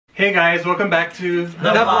Hey guys, welcome back to the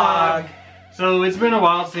vlog. So it's been a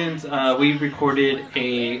while since we recorded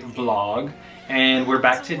a vlog, and we're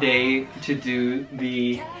back today to do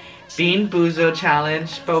the Bean Boozled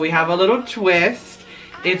challenge, but we have a little twist.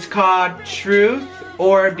 It's called Truth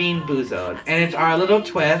or Bean Boozled, and it's our little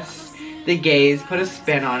twist. The gays put a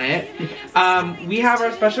spin on it. We have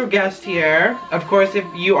our special guest here. Of course, if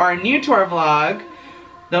you are new to our vlog,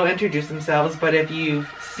 they'll introduce themselves, but if you've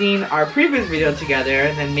seen our previous video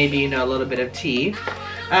together, then maybe you know a little bit of tea.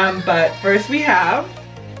 But first we have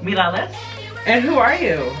Mireles. And who are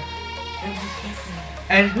you?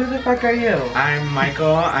 And who the fuck are you? I'm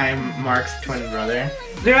Michael. I'm Mark's twin brother.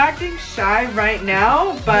 They're acting shy right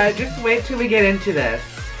now, but just wait till we get into this.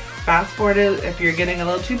 Fast forward if you're getting a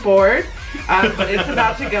little too bored. It's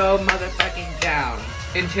about to go motherfucking down.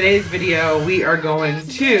 In today's video, we are going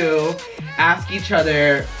to ask each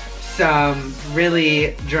other some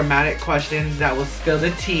really dramatic questions that will spill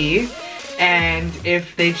the tea. And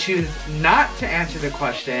if they choose not to answer the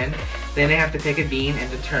question, then they have to pick a bean and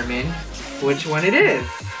determine which one it is.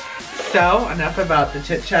 So, enough about the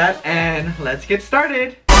chit chat and let's get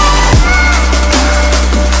started.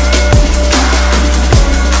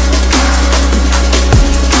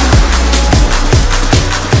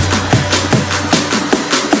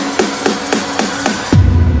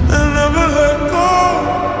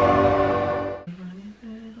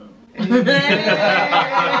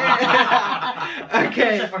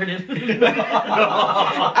 Okay.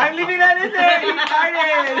 I'm leaving that in there. You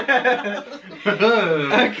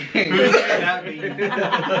okay.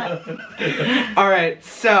 Alright,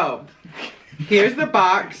 so here's the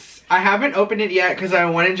box. I haven't opened it yet because I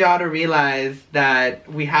wanted y'all to realize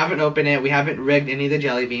that we haven't opened it. We haven't rigged any of the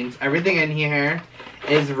jelly beans. Everything in here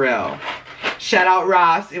is real. Shout out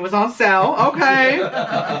Ross. It was on sale. Okay.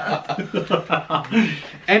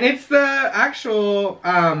 And it's the actual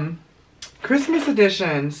Christmas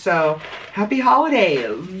edition. So happy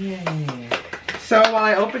holidays. Yay. So while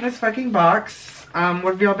I open this fucking box, what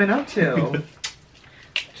have y'all been up to?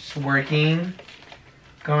 Just working,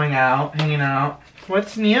 going out, hanging out.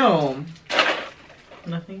 What's new?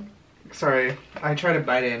 Nothing. Sorry, I tried to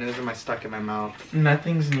bite it and it was stuck in my mouth.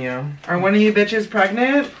 Nothing's new. Are one of you bitches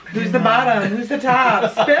pregnant? Who's the bottom? Who's the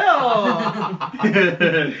top? Spill!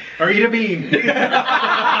 or eat a bean.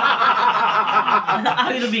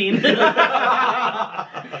 I'll eat a bean.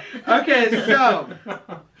 Okay, so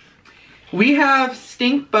we have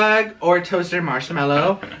stink bug or toasted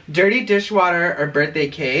marshmallow, dirty dishwater or birthday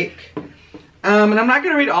cake. And I'm not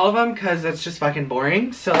gonna read all of them because that's just fucking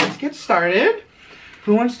boring. So let's get started.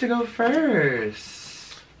 Who wants to go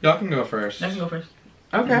first? Y'all can go first. I can go first.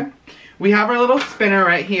 Okay. We have our little spinner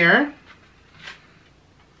right here.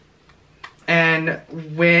 And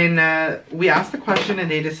when we ask the question and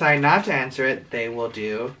they decide not to answer it, they will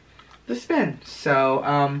do the spin.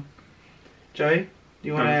 So, Joey,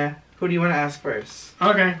 who do you wanna ask first?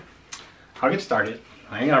 Okay. I'll get started.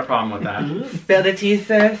 I ain't got a problem with that. Spill the tea,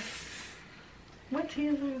 sis. What tea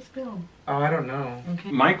is there to spill? Oh, I don't know.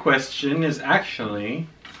 Okay. My question is actually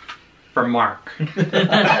for Mark. Babe,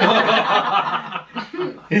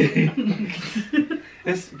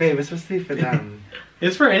 it's supposed to be for them.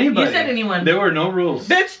 It's for anybody. You said anyone. There were no rules.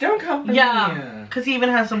 Bitch, don't come for me. Yeah, because he even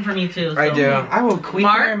has some for me too. So. I do. I will queen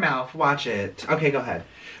Mark? your mouth. Watch it. Okay, go ahead.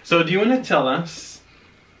 So do you want to tell us,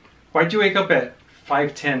 why'd you wake up at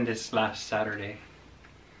 5:10 this last Saturday?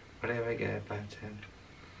 What did I get at 5:10?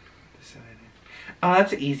 Oh,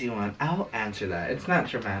 that's an easy one. I'll answer that. It's not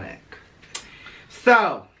dramatic.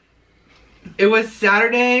 So, it was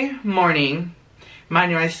Saturday morning.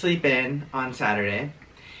 Mind you, I sleep in on Saturday.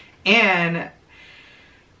 And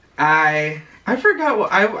I forgot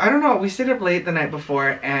what, I don't know, we stayed up late the night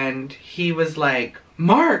before and he was like,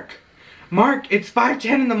 Mark, it's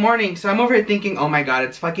 5:10 in the morning. So I'm over here thinking, oh my god,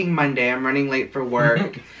 it's fucking Monday. I'm running late for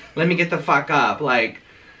work. Let me get the fuck up. Like,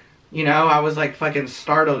 you know, I was like fucking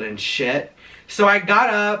startled and shit. So I got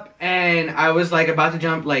up and I was like about to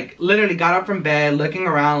jump, like literally got up from bed, looking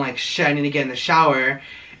around like shit, I need to get in the shower.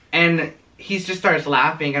 And he just starts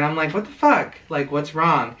laughing and I'm like, what the fuck? Like, what's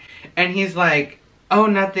wrong? And he's like, oh,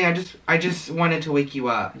 nothing, I just wanted to wake you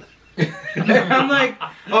up. I'm like,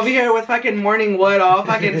 over here with fucking morning wood, all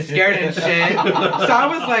fucking scared and shit. So I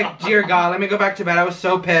was like, dear God, let me go back to bed. I was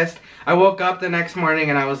so pissed. I woke up the next morning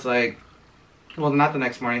and I was like, well, not the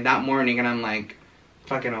next morning, that morning, and I'm like,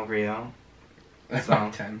 fucking over you.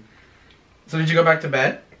 So 10. So did you go back to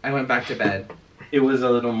bed? I went back to bed. It was a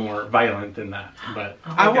little more violent than that, but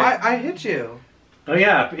I hit you. Oh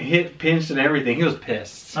yeah, hit, pinched, and everything. He was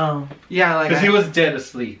pissed. Oh. Yeah, like Because he was dead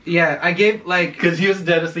asleep. Yeah, I gave like. Because he was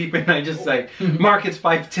dead asleep, and I just like, Mark, it's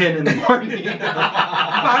 5:10 in the morning. But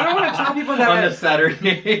I don't want to tell people that on a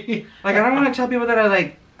Saturday. Like, I don't want to tell people that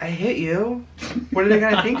I hit you. What are they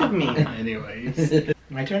gonna think of me? Anyways.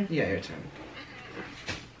 My turn? Yeah, your turn.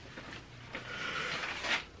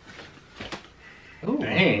 Ooh.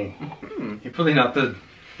 Dang. You're pulling out the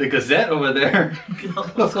Gazette over there.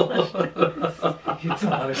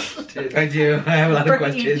 I do. I have a lot For of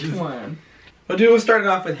questions. each one. We'll start it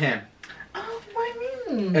off with him. Oh, why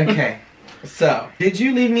me? Okay. So, did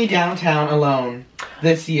you leave me downtown alone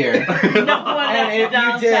this year? No one And left you if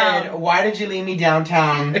you did, downtown. why did you leave me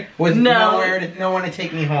downtown with No. no one to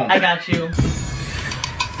take me home? I got you.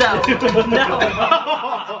 So, no.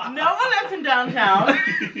 No one left him downtown.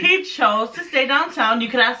 He chose to stay downtown. You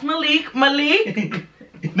could ask Malik. Malik?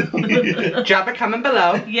 Drop a comment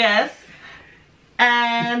below. Yes.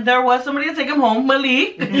 And there was somebody to take him home.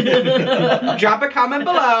 Malik. Drop a comment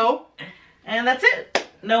below. And that's it.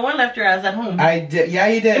 No one left your ass at home. I did. Yeah,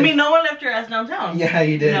 you did. I mean, no one left your ass downtown. yeah,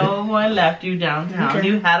 you did. No one left you downtown. Okay.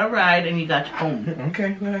 You had a ride and you got you home.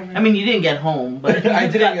 Okay, whatever. I mean, you didn't get home, but I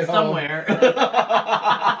you didn't got get home. somewhere.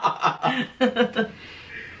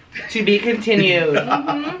 To be continued.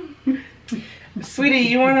 Mhm. Sweetie,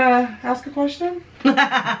 you wanna ask a question?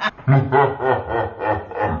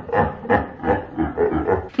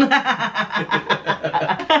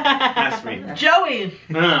 Ask me. Joey,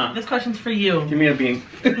 Ah, this question's for you. give me a bean.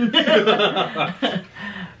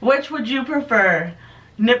 Which would you prefer?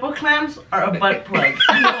 Nipple clamps or a butt plug?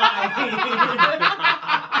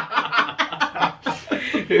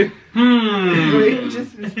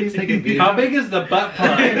 Just tastes like a bean. How big is the butt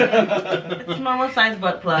plug? It's normal size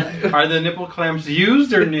butt plug. Are the nipple clamps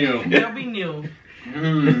used or new? They'll be new. He's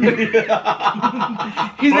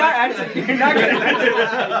not answering. You're not gonna answer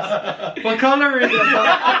that. What color is it?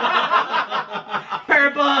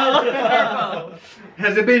 Purple. Purple.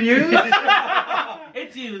 Has it been used?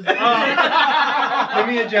 It's used. Give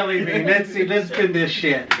me a jelly bean. Let's see. Let's spin this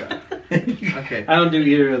shit. Okay. I don't do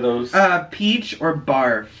either of those. Peach or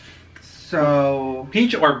barf? So.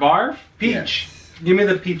 Peach or barf? Peach. Yes. Give me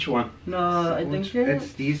the peach one. No, I think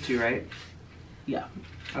It's these two, right? Yeah.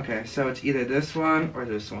 Okay, so it's either this one or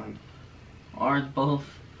this one. Or it's both.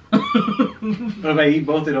 If I eat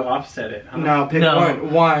both, it'll offset it. Huh? No, pick No.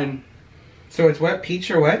 one. One. So it's what? Peach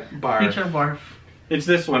or what? Barf. Peach or barf. It's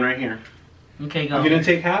this one right here. Okay, go. I'm gonna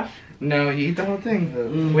take half. No, you eat the whole thing.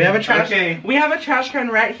 Mm. We have a trash. Okay. We have a trash can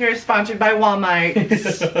right here, sponsored by Walmart.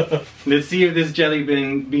 Let's see if this jelly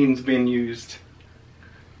bean's been used.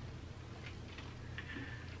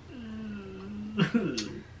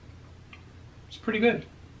 It's pretty good.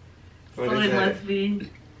 So What is it it? must be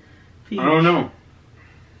peach. I don't know.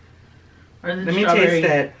 Or is it Let me strawberry?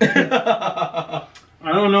 taste it.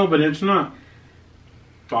 I don't know, but it's not.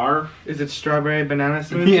 Barf. Is it strawberry banana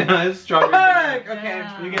smoothie? Yeah, it's strawberry. Fuck! banana. Okay.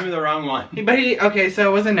 Yeah. You gave me the wrong one. Okay, so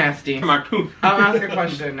it wasn't nasty. Come on, poop. I'll ask a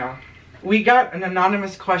question now. We got an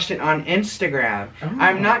anonymous question on Instagram. Oh.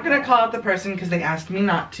 I'm not gonna call out the person because they asked me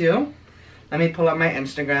not to. Let me pull up my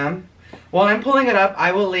Instagram. While I'm pulling it up,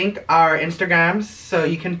 I will link our Instagrams so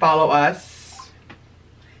you can follow us.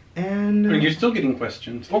 And You're still getting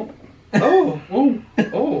questions. Oh. oh, Oh.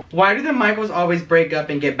 oh. Why do the Michaels always break up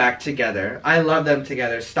and get back together? I love them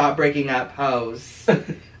together. Stop breaking up, hoes.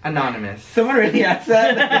 Anonymous. Someone really asked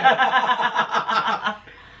that?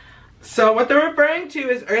 So what they're referring to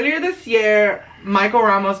is earlier this year, Michael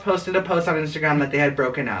Ramos posted a post on Instagram that they had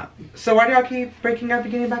broken up. So why do y'all keep breaking up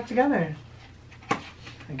and getting back together?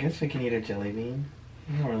 I guess we can eat a jelly bean.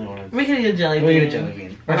 I don't really want to. We can eat a jelly bean. We'll eat a jelly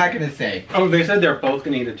bean. We're not gonna say. Oh, they said they're both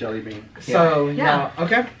gonna eat a jelly bean. So Yeah. no,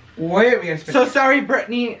 okay. Wait, we gotta So sorry,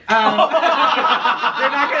 Brittany. They're not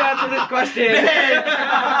gonna answer this question.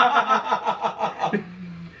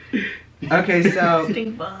 Okay, so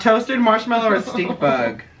Stink bug. toasted marshmallow or stink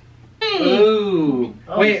bug? Ooh.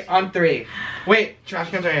 Oh. Wait, on three. Wait, trash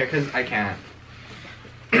cans right here because I can't.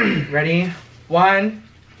 Ready? 1,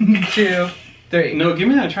 2, 3. No, give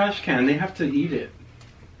me that trash can. They have to eat it.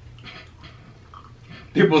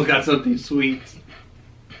 They both got something sweet.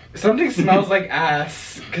 Something smells like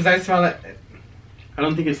ass because I smell it. I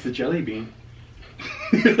don't think it's the jelly bean.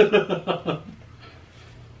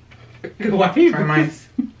 Why are you? Try mine.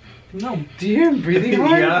 No. Do you have breathing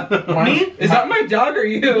hard? Yeah. Me? Is that my dog or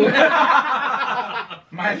you?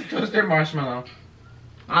 Mine's toasted marshmallow.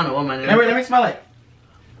 I don't know what mine is. No, wait, let me smell it.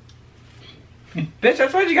 Bitch,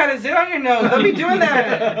 that's why you got a zit on your nose. Don't be doing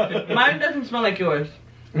that. Mine doesn't smell like yours,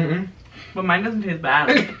 Mm-mm. but mine doesn't taste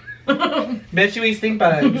bad. Bitch, you eat stink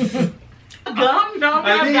bugs. Give gum? No,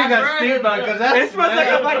 I think you got bread. stink bug because that's. It smells like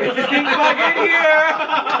a fucking stink bug in here.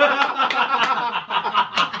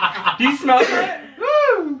 Do you smell it?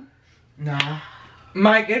 Woo! Nah.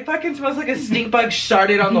 Mike, it fucking smells like a stink bug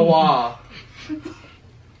sharded on the wall.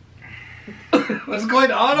 What's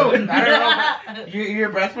going on over there? I don't know. Your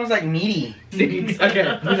breath smells like meaty.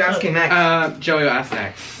 Okay. Who's asking next? Joey will ask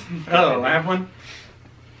next. Oh, I have one.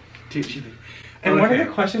 And one of Okay.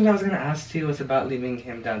 the questions I was gonna ask too was about leaving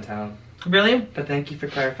him downtown. Really? But thank you for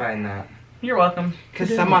clarifying that. You're welcome.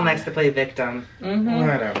 Because someone likes to play victim. Mm-hmm.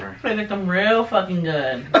 Whatever. I think I'm real fucking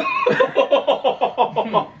good.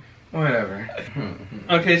 Whatever.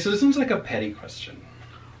 Okay, so this seems like a petty question.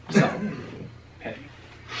 So, petty.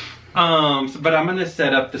 But I'm gonna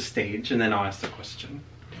set up the stage and then I'll ask the question.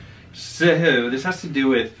 So this has to do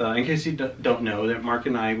with, in case you don't know, that Mark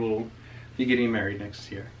and I will be getting married next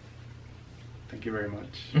year. Thank you very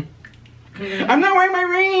much. I'm not wearing my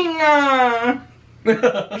ring!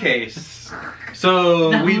 Okay,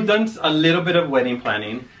 so we've done a little bit of wedding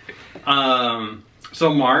planning.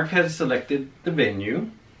 So Mark has selected the venue.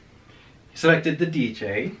 He selected the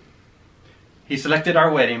DJ. He selected our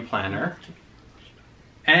wedding planner.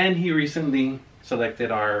 And he recently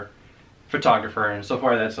selected our photographer, and so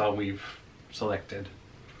far that's all we've selected.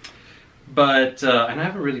 But, and I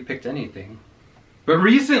haven't really picked anything. But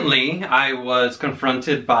recently, I was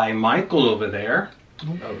confronted by Michael over there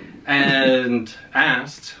and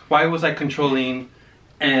asked, why was I controlling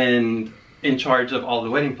and in charge of all the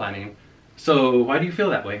wedding planning? So, why do you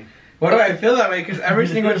feel that way? What do I feel that way? Because every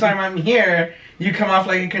single time I'm here, you come off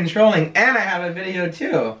like a controlling, and I have a video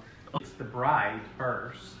too. It's the bride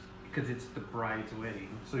first, because it's the bride's wedding.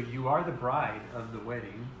 So you are the bride of the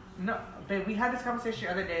wedding. No, babe, we had this conversation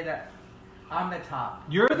the other day that I'm the top.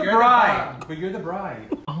 You're the You're the bride, bride. but you're the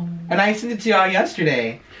bride. And I sent it to y'all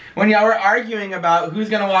yesterday when y'all were arguing about who's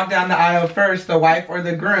gonna walk down the aisle first, the wife or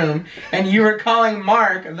the groom, and you were calling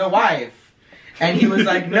Mark the wife, and he was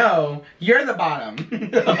like, "No, you're the bottom."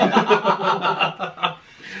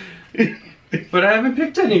 But I haven't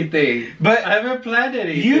picked anything. But I haven't planned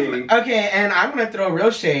anything. you've okay, and I'm gonna throw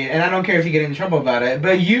real shade, and I don't care if you get in trouble about it.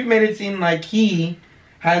 But you've made it seem like he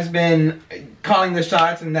has been calling the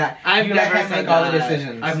shots, and that I've you let never him said make all the that.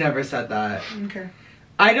 decisions. I've never said that. Okay.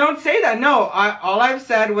 I don't say that. No, all I've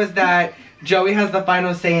said was that Joey has the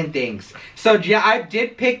final say in things. So yeah, I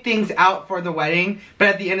did pick things out for the wedding, but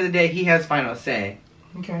at the end of the day, he has final say.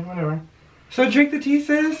 Okay, whatever. So drink the tea,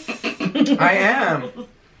 sis. I am.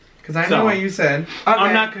 Because I know So- what you said.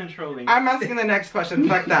 I'm not controlling. I'm asking the next question.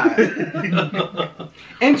 Fuck that.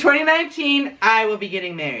 In 2019, I will be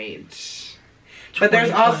getting married. But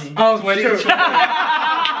there's also 2020. true.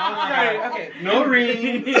 Sorry. Okay. No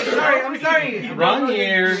ring. Sorry. I'm sorry. Wrong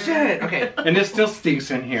year. Shit. Okay. And it still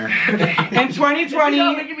stinks in here. In 2020.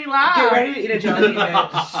 You're making me laugh. Get ready to eat a jelly,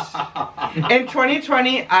 bitch. In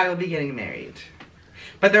 2020, I will be getting married.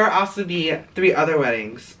 But there will also be 3 other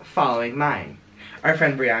weddings following mine. Our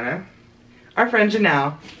friend Brianna, our friend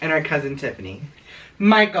Janelle, and our cousin Tiffany.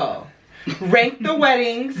 Michael, rank the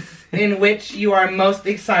weddings in which you are most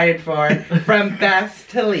excited for from best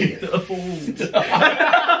to least. Shit.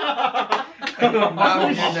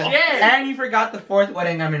 And you forgot the 4th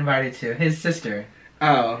wedding I'm invited to. His sister.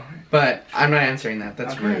 Oh, but I'm not answering that.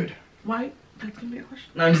 That's Okay. rude. Why? That's gonna be a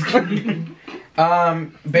question. No, I'm just kidding. You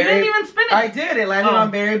Berry. didn't even spin it. I did. It landed Oh.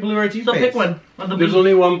 on berry blue or toothpaste. So pick one. Of the There's blue.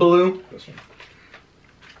 only one blue.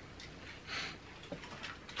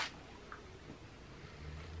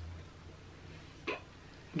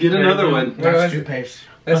 Get another one. That's toothpaste.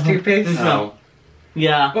 That's toothpaste? No.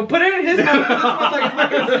 Yeah. Well, put it in his mouth. This smells like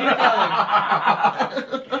fucking sweet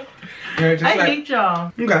dog. You're just I like- hate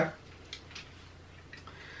y'all. Okay.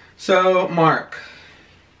 So, Mark,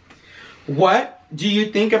 what do you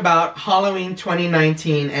think about Halloween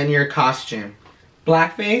 2019 and your costume?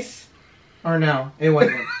 Blackface? Or no? It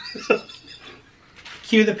wasn't.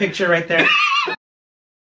 Cue the picture right there.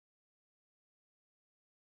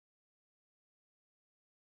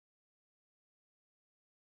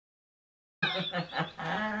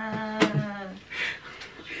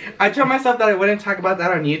 I told myself that I wouldn't talk about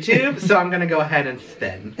that on YouTube, so I'm gonna go ahead and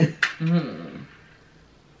spin.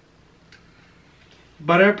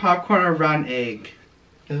 Butter, popcorn, or round egg?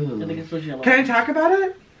 I think Ooh. it's what you like. Can I talk about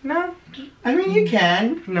it? No? I mean, you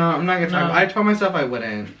can. No, I'm not gonna talk No. about it. I told myself I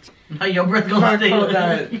wouldn't. How your breath Fuck gonna stay all with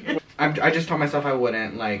that. it. I just told myself I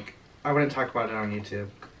wouldn't, like, I wouldn't talk about it on YouTube.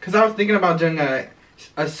 Because I was thinking about doing a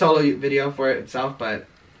solo video for it itself, but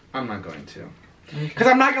I'm not going to. Because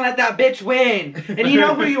I'm not gonna let that bitch win! And you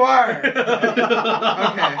know who you are! Okay.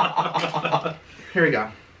 Here we go.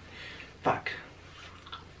 Fuck.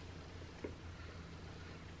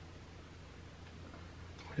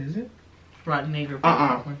 What is it? Rotten egg or Uh-uh.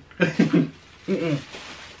 popcorn. Mm-mm.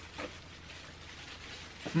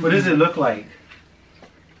 What does it look like?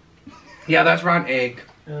 Yeah, that's rotten egg.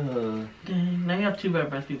 Ugh. Dang, now you have 2 bad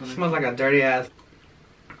breath people. Smells like a dirty ass.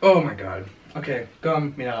 Oh my god. Okay, go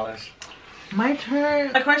on, Mireles. My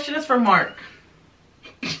turn. My question is for Mark.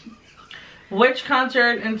 Which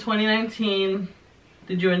concert in 2019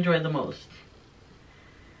 did you enjoy the most?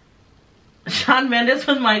 Shawn Mendes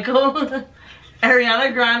with Michael,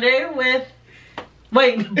 Ariana Grande with...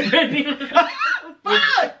 Wait, Britney.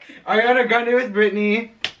 Fuck! Ariana Grande with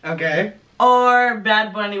Britney. Okay. Or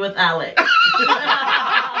Bad Bunny with Alex.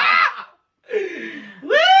 Woo!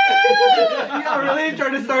 Y'all really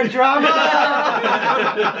trying to start drama?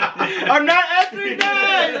 I'm not answering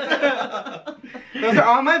that! Those are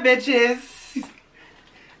all my bitches.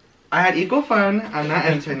 I had equal fun. I'm not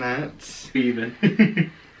answering that. Even.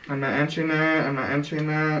 I'm not answering that. I'm not answering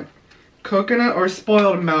that. Coconut or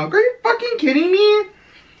spoiled milk? Are you fucking kidding me?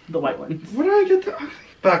 The white ones. What did I get the...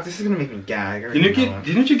 Fuck, this is gonna make me gag. I already know it.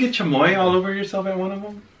 Didn't you get chamoy all over yourself at one of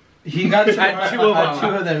them? He got two, At two of them.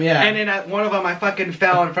 two of them, yeah. And then at one of them, I fucking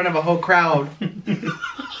fell in front of a whole crowd.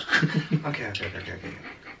 Okay.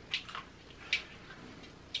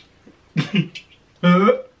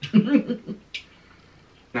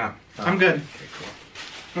 No, I'm good.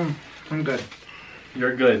 I'm good.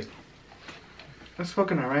 You're good. That's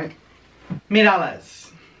coconut, right?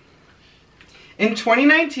 Mireles. In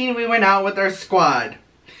 2019, we went out with our squad,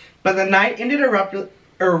 but the night ended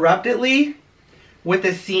abruptly with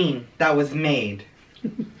a scene that was made.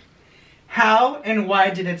 How and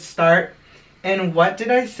why did it start, and what did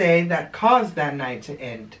I say that caused that night to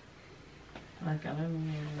end? Like, I don't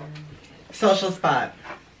know. Social spot.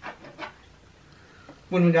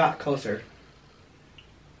 When we got closer.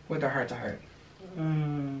 With our heart to heart.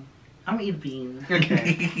 I'm gonna eat beans.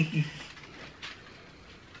 Okay.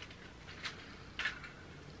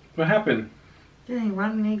 What happened? Dang,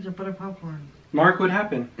 rotten eggs or butter popcorn. Mark, what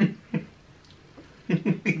happened?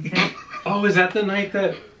 Oh, is that the night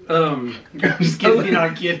that I'm just kidding,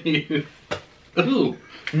 not kidding you. Ooh.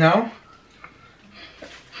 No?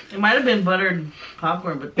 It might have been buttered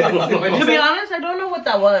popcorn, but What'd you to be say? honest, I don't know what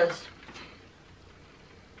that was.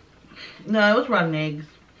 No, it was rotten eggs.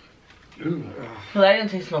 Ooh. Cause I didn't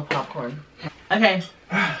taste no popcorn. Okay.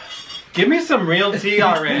 Give me some real tea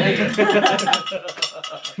already.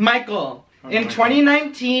 Michael, in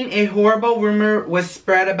 2019, a horrible rumor was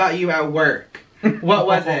spread about you at work. What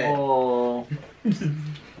was it? Oh.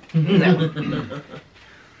 No.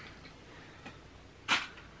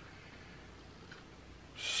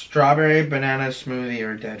 Strawberry banana smoothie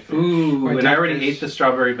or dead fish? Ooh, Or and dead I already fish. ate the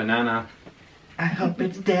strawberry banana. I hope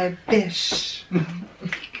it's dead fish.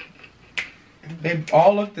 They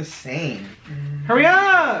all look the same. Hurry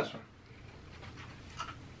up!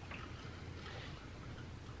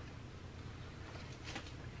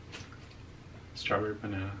 Strawberry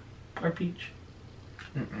banana. Or peach.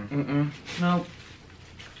 Mm-mm. Nope.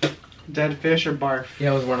 Dead fish or barf?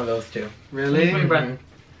 Yeah, it was one of those two. Really? Wait, Brett.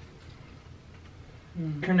 You're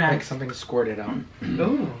Like next. something squirted out.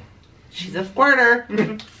 Ooh. She's a squirter.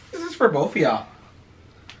 This is for both of y'all.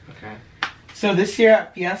 Okay. So this year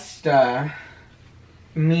at Fiesta,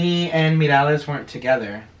 me and Mireles weren't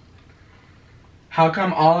together. How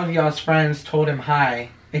come all of y'all's friends told him hi,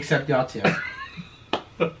 except y'all two?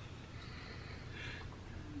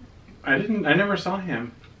 I never saw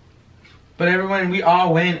him. But everyone, we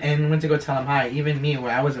all went and went to go tell him hi. Even me,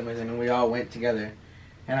 where I wasn't with him, and we all went together.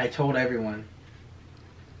 And I told everyone.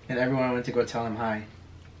 And everyone went to go tell him hi,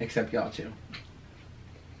 except y'all two.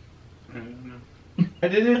 I don't know. I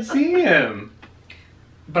didn't see him.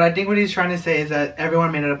 But I think what he's trying to say is that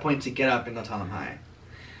everyone made it a point to get up and go tell him hi.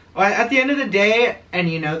 Well, at the end of the day, and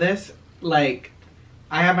you know this, like,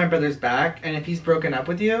 I have my brother's back, and if he's broken up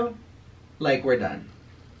with you, like, we're done.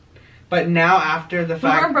 But now after the We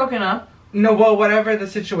fact... weren't broken up. No, well, whatever the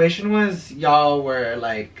situation was, y'all were,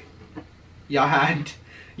 like,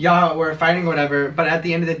 y'all were fighting or whatever, but at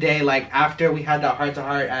the end of the day, like, after we had that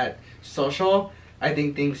heart-to-heart at social, I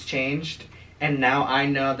think things changed, and now I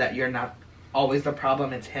know that you're not always the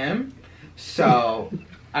problem, it's him. So,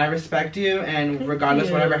 I respect you, and regardless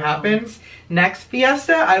you. whatever happens, next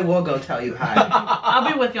Fiesta, I will go tell you hi. I'll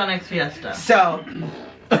be with y'all next Fiesta. So,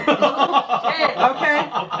 Shit. okay.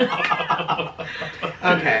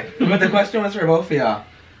 Okay. But the question was for both of y'all.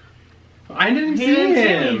 I didn't He see didn't see me,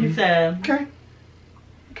 him. he said. Okay.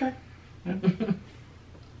 I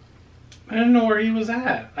didn't know where he was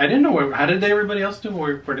at. I didn't know where. How did everybody else know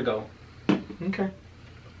where to go? Okay.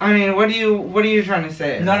 I mean, what are you trying to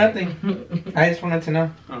say? No, nothing. I just wanted to know.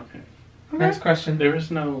 Okay. Next question. There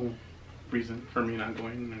was no reason for me not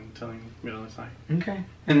going and telling Mireles hi. Okay.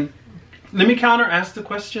 And let me counter ask the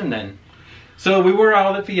question then. So we were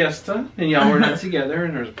all at Fiesta, and y'all were not together,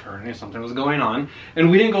 and there was apparently something was going on,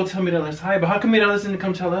 and we didn't go tell Mireles hi, but how come Mireles didn't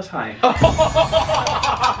come tell us hi?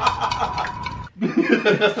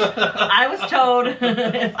 I was told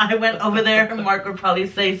if I went over there, Mark would probably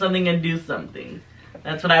say something and do something.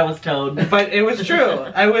 That's what I was told. But it was true.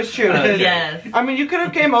 It was true. 'Cause, Yes. I mean, you could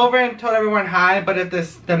have came over and told everyone hi, but at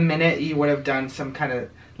the minute you would have done some kind of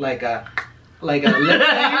like a lip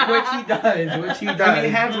thing, Which he does. I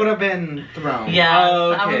mean, hands would have been thrown. Yeah.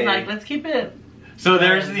 So I Okay. was like, let's keep it. So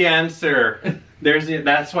there's the answer.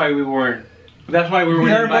 That's why we weren't. That's why we weren't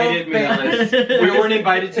They're invited, both Mireles. We weren't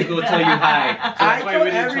invited to go tell you hi. So that's why told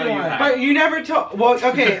we didn't tell you everyone. hi. But you never told. Well,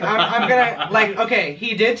 okay, I'm gonna like. Okay,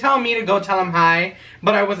 he did tell me to go tell him hi,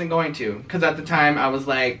 but I wasn't going to because at the time I was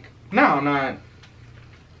like, no, I'm not.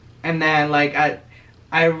 And then like I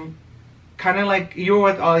kind of like you were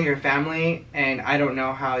with all your family, and I don't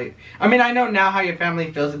know how. I mean, I know now how your family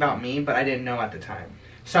feels about me, but I didn't know at the time,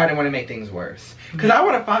 so I didn't want to make things worse. Because I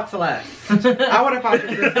would have fought Celeste. I would have fought your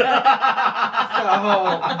sister. So,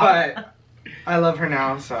 but I love her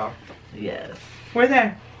now, so Yes. we're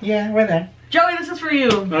there. Yeah, we're there. Joey, this is for you.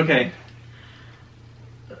 Okay.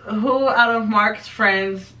 Who out of Mark's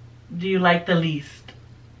friends do you like the least?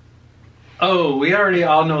 Oh, we already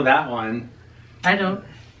all know that one. I don't.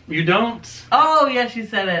 You don't? Oh, yeah, she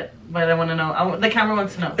said it, but I want to know. The camera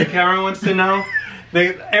wants to know. The camera wants to know.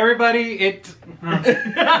 Everybody, it. No.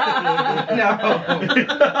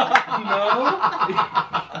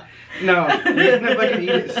 No. Spin the fucking eat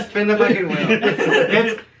it. Spin the fucking wheel.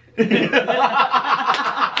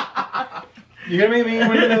 You gonna make me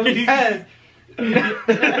one of those? Yes.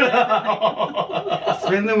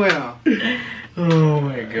 Spin the wheel. Oh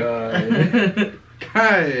my god.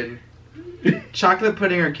 God. Chocolate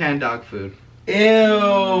pudding or canned dog food?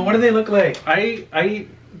 Ew, what do they look like? I.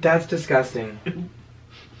 That's disgusting.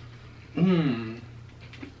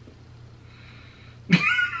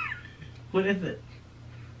 What is it?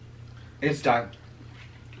 It's dog.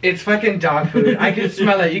 It's fucking dog food. I can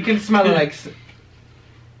smell it. You can smell it like.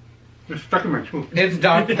 It's stuck in my tooth. It's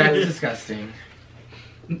dog food. That's disgusting.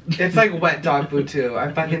 It's like wet dog food too.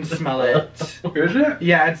 I fucking smell it. Is it?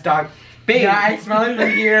 Yeah, it's dog. Babe. Yeah, I smell it from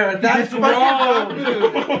here. That's It's fucking dog wrong.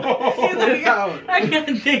 food. Spit it out. I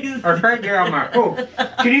can't taste Or right there on my. Oh.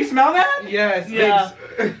 Can you smell that? Yes. Yeah.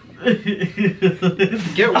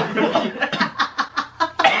 Babes. Get one.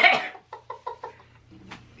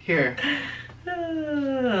 Here.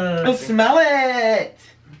 Smell it.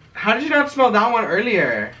 How did you not smell that one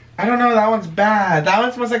earlier? I don't know, that one's bad. That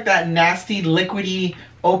one smells like that nasty, liquidy,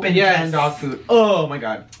 open Yes. canned dog food. Oh my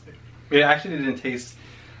god. It actually didn't taste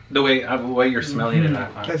the way you're smelling it.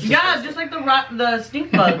 That's Yeah, just like the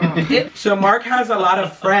stink bug. So Mark has a lot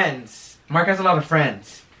of friends.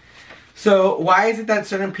 So why is it that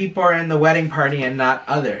certain people are in the wedding party and not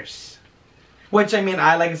others? Which, I mean,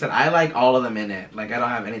 like I said, I like all of them in it. Like, I don't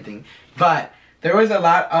have anything. But there was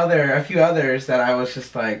a few others that I was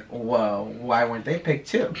just like, whoa, why weren't they picked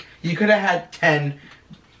too? You could have had 10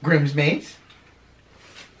 groomsmaids.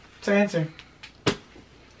 So answer.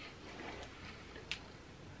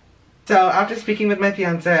 So after speaking with my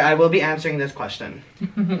fiance, I will be answering this question.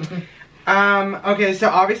 Okay, so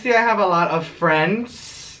obviously I have a lot of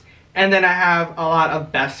friends, and then I have a lot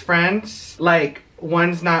of best friends. Like,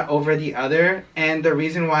 one's not over the other, and the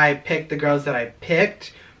reason why I picked the girls that I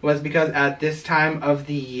picked was because at this time of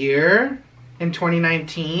the year, in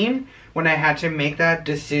 2019, when I had to make that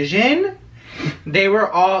decision, they were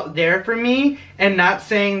all there for me, and not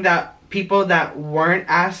saying that people that weren't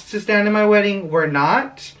asked to stand in my wedding were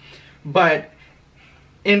not, but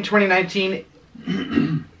in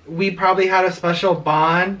 2019, we probably had a special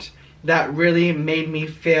bond that really made me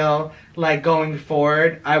feel like going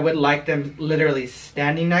forward, I would like them literally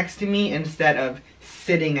standing next to me instead of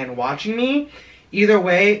sitting and watching me. Either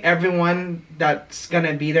way, everyone that's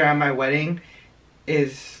gonna be there at my wedding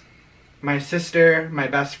is my sister, my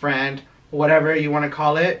best friend, whatever you want to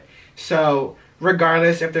call it. So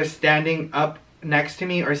regardless if they're standing up next to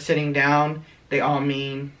me or sitting down, they all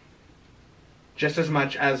mean just as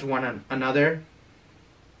much as one another.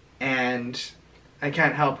 And I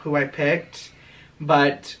can't help who I picked,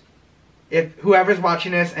 but if whoever's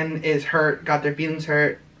watching this and is hurt, got their feelings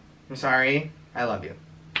hurt, I'm sorry. I love you.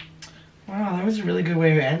 Wow, that was a really good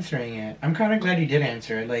way of answering it. I'm kind of glad you did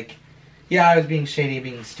answer it. Like, yeah, I was being shady,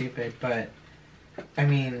 being stupid, but, I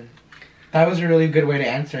mean, that was a really good way to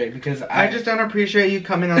answer it because I just don't appreciate you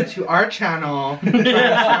coming onto our channel trying to start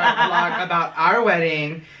a vlog about our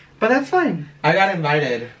wedding, but that's fine. I got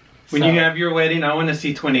invited, When So- you have your wedding, I want to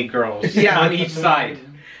see 20 girls on each side.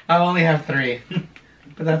 I'll only have 3.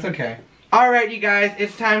 But that's okay. Alright, you guys,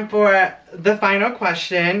 it's time for the final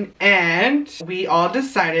question. And we all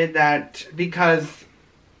decided that because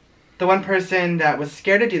the one person that was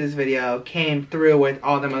scared to do this video came through with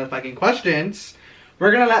all the motherfucking questions,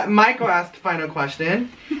 we're gonna let Michael ask the final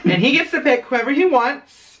question. And he gets to pick whoever he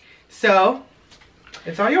wants. So,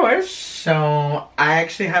 it's all yours. So, I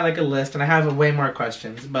actually had like a list and I have way more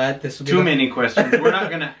questions, but this will be Too many questions. We're not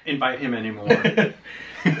going to invite him anymore.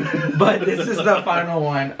 But this is the final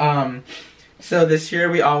one. So this year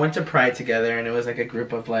we all went to Pride together and it was like a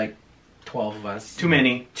group of like 12 of us. Too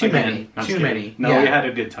many. Too Again, many. I'm Too just kidding. many. No, Yeah. we had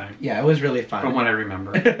a good time. Yeah, it was really fun. From what I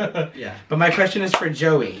remember. Yeah. But my question is for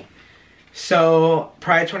Joey. So,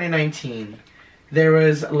 Pride 2019, there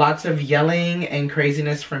was lots of yelling and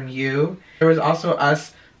craziness from you. There was also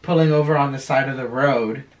us pulling over on the side of the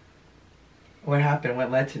road. What happened?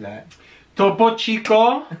 What led to that? Topo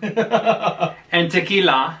Chico and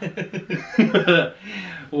Tequila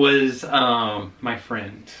was my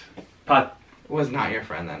friend. But Was not your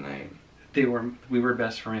friend that night. we were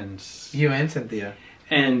best friends. You and Cynthia.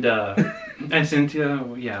 And Cynthia,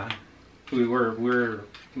 yeah. We were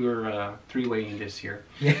three-waying this year.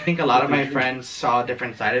 I think a lot of my friends saw a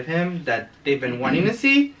different side of him that they've been wanting to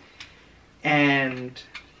see. And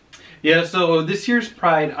Yeah, so this year's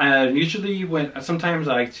Pride, sometimes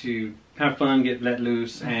I like to have fun, get let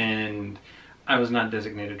loose, and I was not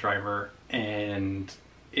designated driver, and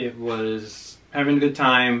it was having a good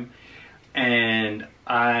time, and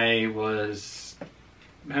I was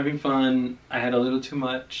having fun. I had a little too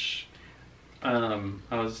much. I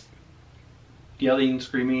was yelling,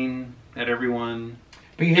 screaming at everyone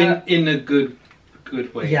But you had, in a good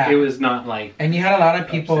way. Yeah. It was not like, and you had a lot of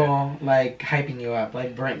people like hyping you up.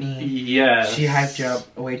 Like Brittany, yes, she hyped you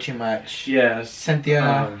up way too much. Yes,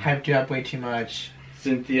 Cynthia hyped you up way too much.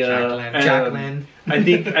 Cynthia, Jacqueline. I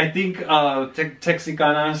think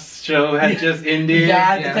Texicanas show had just ended.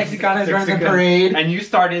 Yeah, Yes. the Texicanas ran the Texican- parade. and you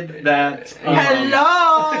started that.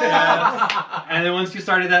 hello. Yes. And then once you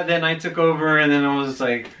started that, then I took over, and then I was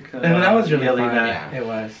like, And that was really yelling fun. that. Yeah. It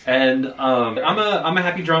was. And I'm a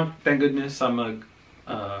happy drunk. Thank goodness. I'm a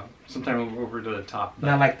sometime over the top. but-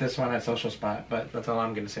 Not like this one at Social Spot, but that's all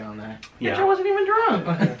I'm gonna say on that. Bitch, I yeah. wasn't even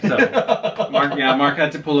drunk. So Mark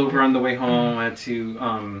had to pull over on the way home. I had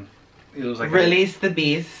to it was like Release the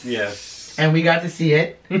beast. yes. And we got to see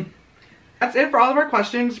it. That's it for all of our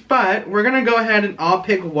questions, but we're gonna go ahead and all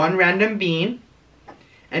pick one random bean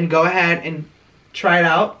and go ahead and try it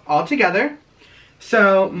out all together.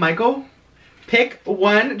 So, Michael, pick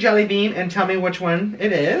one jelly bean and tell me which one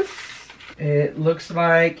it is. It looks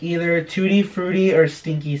like either Tutti Frutti or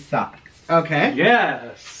Stinky Socks. Okay.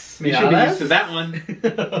 Yes. You should be Mireles? used to that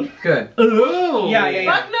one. Good. Oh. Yeah, yeah,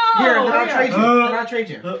 yeah. Fuck no! Here, then I'll Yeah. trade you. Then I'll trade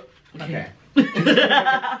you. Okay.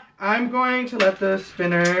 I'm going to let the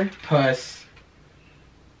spinner. Puss.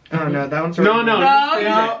 Oh no, that one's No, already no. No, Spin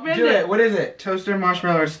no. it. Spin Do it. it. What is it? Toaster,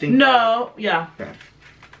 marshmallow, or stink. No, yeah.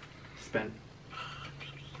 Spin.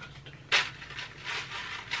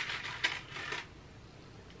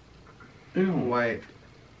 Ew. White.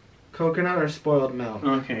 Coconut or spoiled milk.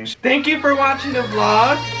 Okay. Thank you for watching the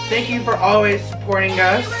vlog. Thank you for always supporting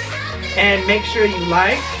us. And make sure you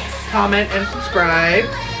like, comment, and subscribe.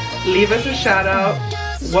 Leave us a shout out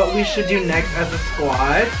what we should do next as a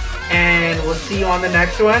squad. And we'll see you on the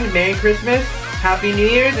next one. Merry Christmas, Happy New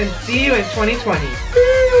Year's, and see you in 2020.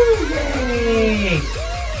 Woo! Yay!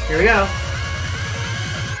 Here we go.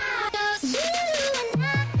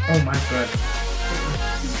 Oh my god.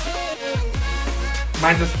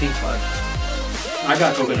 Mine's a stink bug. I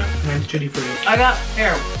got coconut. Mine's Tutti Frutti. I got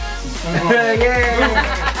hair. Yay!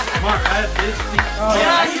 Mark, I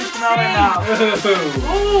Yeah, you smell it now. this.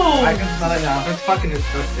 Ooh. I can smell it now. That's fucking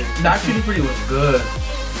disgusting. That Tutti Frutti was good.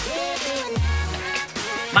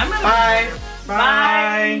 My milk. Bye.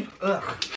 Bye. Ugh.